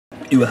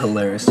You were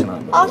hilarious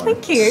tonight. Oh,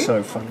 thank you.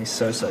 So funny,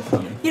 so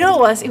funny. You know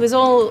what it was?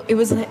 It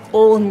was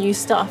all new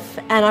stuff,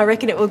 and I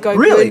reckon it will go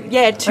Really? good.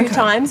 Yeah, two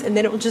times, and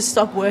then it will just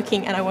stop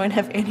working, and I won't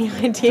have any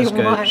idea Just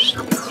why.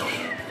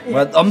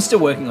 Well, I'm still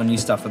working on new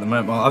stuff at the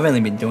moment. Well, I've only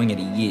been doing it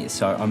a year,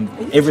 so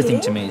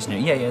everything to me is new.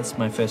 Yeah, it's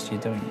my first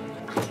year doing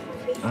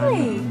it.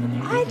 Really?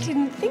 I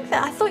didn't think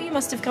that. I thought you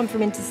must have come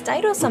from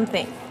interstate or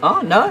something.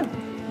 Oh no,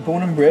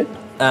 born and bred.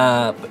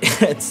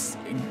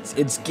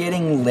 It's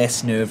getting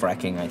less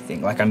nerve-wracking, I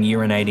think. Like I'm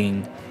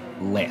urinating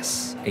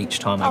less each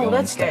time I go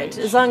on stage. That's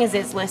good. As long as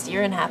there's less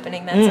urine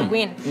happening, that's a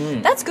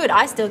win. That's good.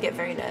 I still get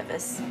very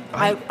nervous.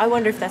 I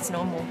wonder if that's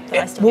normal.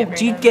 That I still get very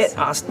do you nervous. get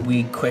asked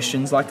weird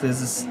questions? Like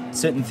there's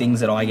certain things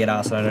that I get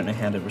asked that I don't know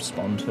how to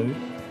respond to.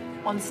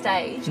 On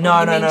stage? No,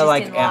 Or you mean just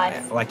like in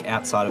life? like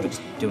outside of it,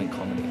 just doing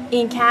comedy.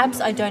 In cabs,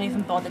 I don't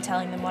even bother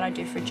telling them what I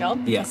do for a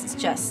job Yeah. because it's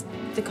just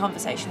the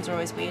conversations are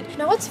always weird.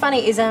 Now, what's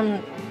funny is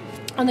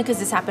only because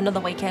this happened on the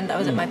weekend, I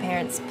was at my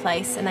parents'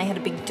 place and they had a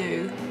big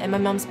do, and my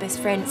mum's best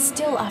friend,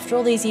 still after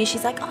all these years,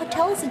 she's like, "Oh,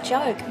 tell us a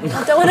joke.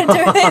 I don't want to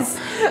do this.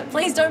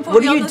 Please don't put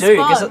me on the spot."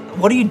 What do you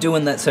do? What do you do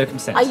in that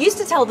circumstance? I used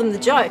to tell them the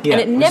joke, Yeah,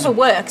 and it never was-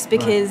 works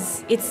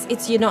because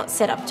it's you're not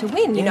set up to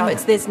win. You know,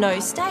 there's no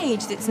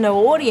stage, there's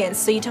no audience.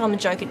 So you tell them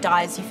a joke, it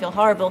dies, you feel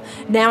horrible.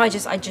 Now I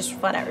just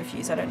flat out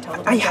refuse. I don't tell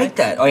them. I hate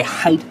that. I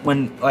hate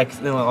when like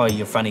they're like, "Oh,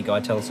 you're a funny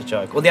guy. Tell us a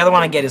joke." Or the other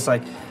one I get is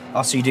like,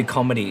 "Oh, so you do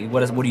comedy?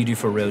 What do you do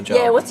for a real job?"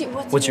 Yeah,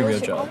 what's your real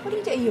job? Oh, what do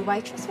you do? Are you a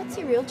waitress? What's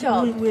your real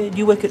job? Do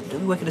you work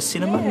at a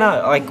cinema? Yeah. No,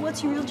 like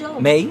What's your real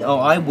job? me. Oh,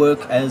 I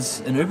work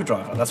as an Uber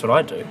driver. That's what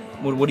I do.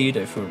 What do you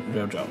do for a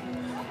real job?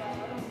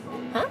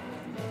 Huh?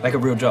 Like a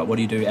real job. What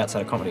do you do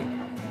outside of comedy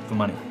for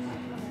money?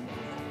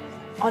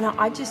 Oh no,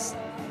 I just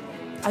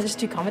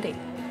do comedy.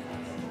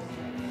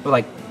 But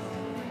like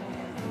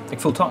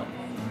full time.